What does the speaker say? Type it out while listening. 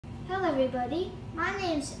Hello everybody, my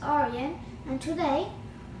name is Aryan and today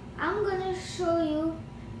I'm going to show you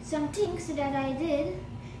some things that I did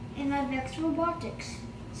in my Vex Robotics.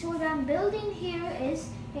 So what I'm building here is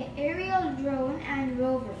an aerial drone and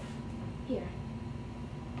rover here.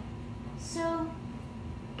 So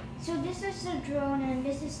this is the drone and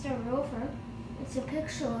this is the rover. It's a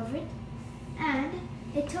picture of it, and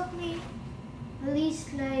it took me at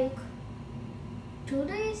least like 2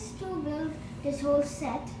 days to build this whole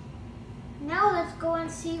set. Now let's go and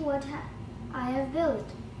see what I have built.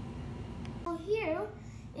 So here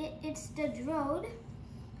it's the drone,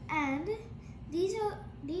 and these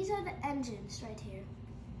are the engines right here.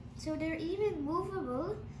 So they're even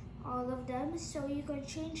movable, all of them, so you can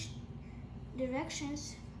change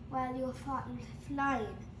directions while you're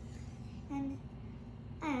flying.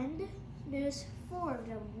 And there's 4 of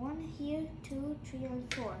them. 1 here, 2, 3,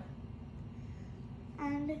 and 4.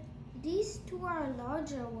 And these 2 are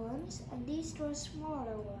larger ones, and these 2 are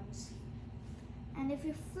smaller ones. And if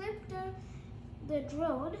you flip the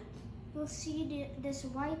drone, you'll see this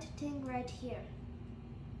white thing right here.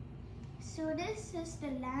 So this is the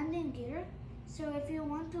landing gear. So if you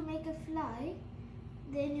want to make a fly,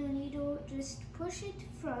 then you need to just push it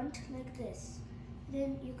front like this.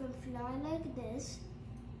 Then you can fly like this.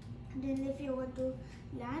 And then if you want to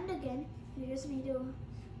land again, you just need to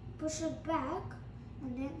push it back,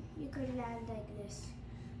 and then you can land like this.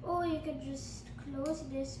 Or you can just close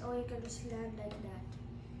this, or you can just land like that.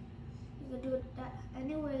 You can do it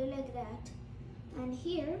anyway like that. And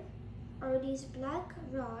here are these black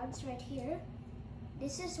rods right here.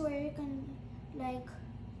 This is where you can like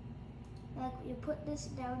you put this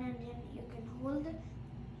down, and then you can hold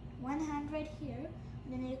one hand right here,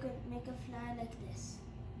 and then you can make a fly like this.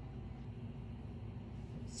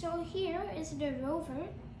 So here is the rover,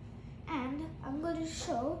 and I'm going to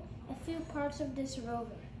show a few parts of this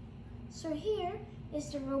rover. So here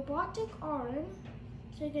is the robotic arm,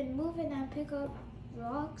 so you can move it and pick up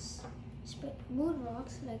rocks, moon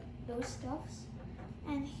rocks, like those stuffs.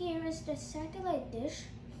 And here is the satellite dish.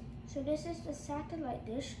 So this is the satellite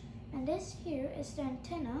dish, and this here is the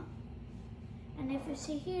antenna. And if you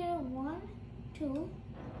see here, 1, 2,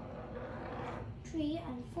 3,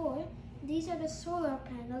 and 4, these are the solar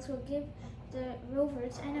panels will give the rover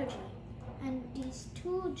its energy. And these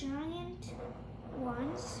 2 giant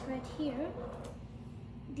ones right here,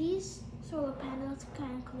 these solar panels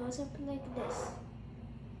can close up like this.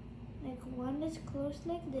 Like one is closed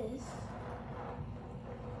like this,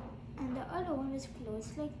 and the other one is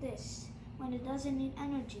closed like this when it doesn't need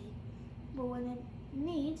energy. But when it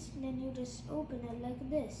needs, then you just open it like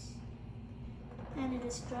this. And it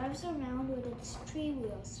just drives around with its 3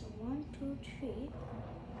 wheels. So 1, 2, 3.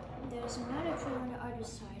 There's another 3 on the other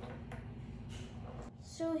side.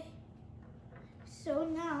 So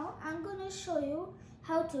now I'm going to show you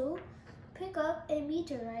how to pick up a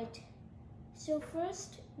meteorite. So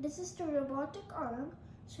first, this is the robotic arm.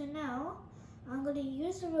 So now I'm going to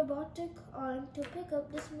use the robotic arm to pick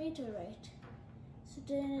up this meteorite. So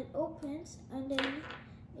then it opens, and then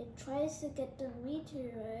it tries to get the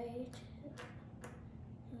meteorite.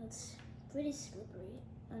 It's pretty slippery.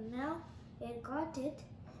 And now it got it.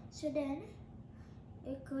 So then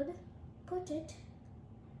it could put it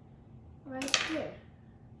right here.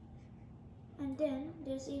 And then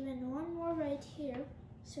there's even one more right here.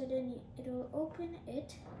 So then it will open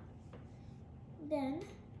it. Then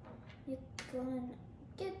you can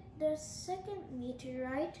get the second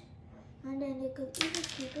meteorite, and then you could even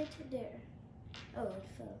keep it there. Oh, it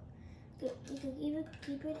fell. You can even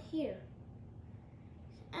keep it here.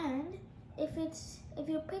 And if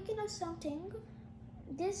you're picking up something,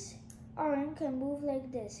 this arm can move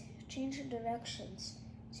like this, change directions.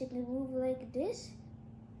 So it can move like this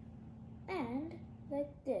and like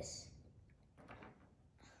this.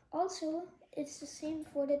 Also, it's the same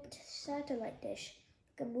for the satellite dish.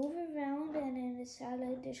 It can move around, and then the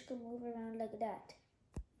satellite dish can move around like that.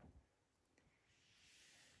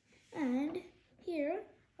 And here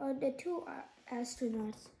are the 2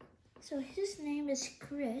 astronauts. So his name is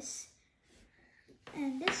Chris,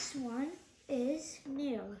 and this one is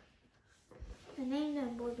Neil. I named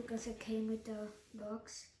them both because it came with the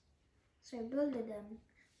box, so I built them.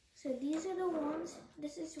 So these are the ones,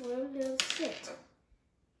 this is where they'll sit.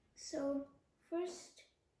 So first,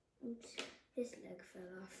 oops, his leg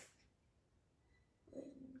fell off.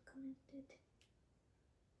 Connected.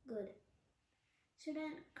 Good. So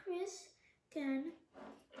then Chris can,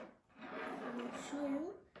 I'll show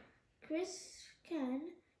you. Chris can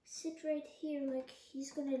sit right here like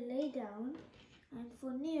he's gonna lay down, and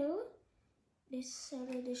for Neil, this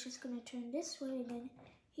satellite dish is gonna turn this way, and then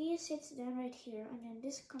he sits down right here, and then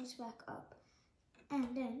this comes back up.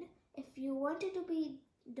 And then if you want it to be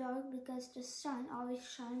dark because the sun always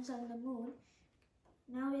shines on the moon,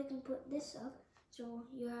 now you can put this up so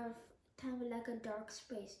you have kind of like a dark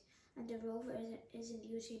space, and the rover isn't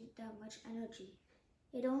using that much energy.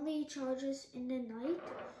 It only charges in the night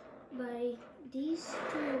by these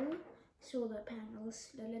two solar panels,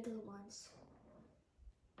 the little ones.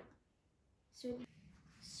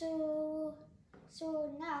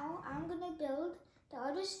 So now I'm gonna build the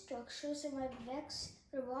other structures in my Vex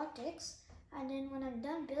Robotics, and then when I'm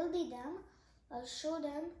done building them, I'll show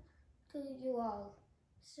them to you all.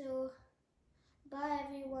 So bye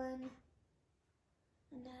everyone,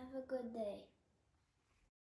 and have a good day.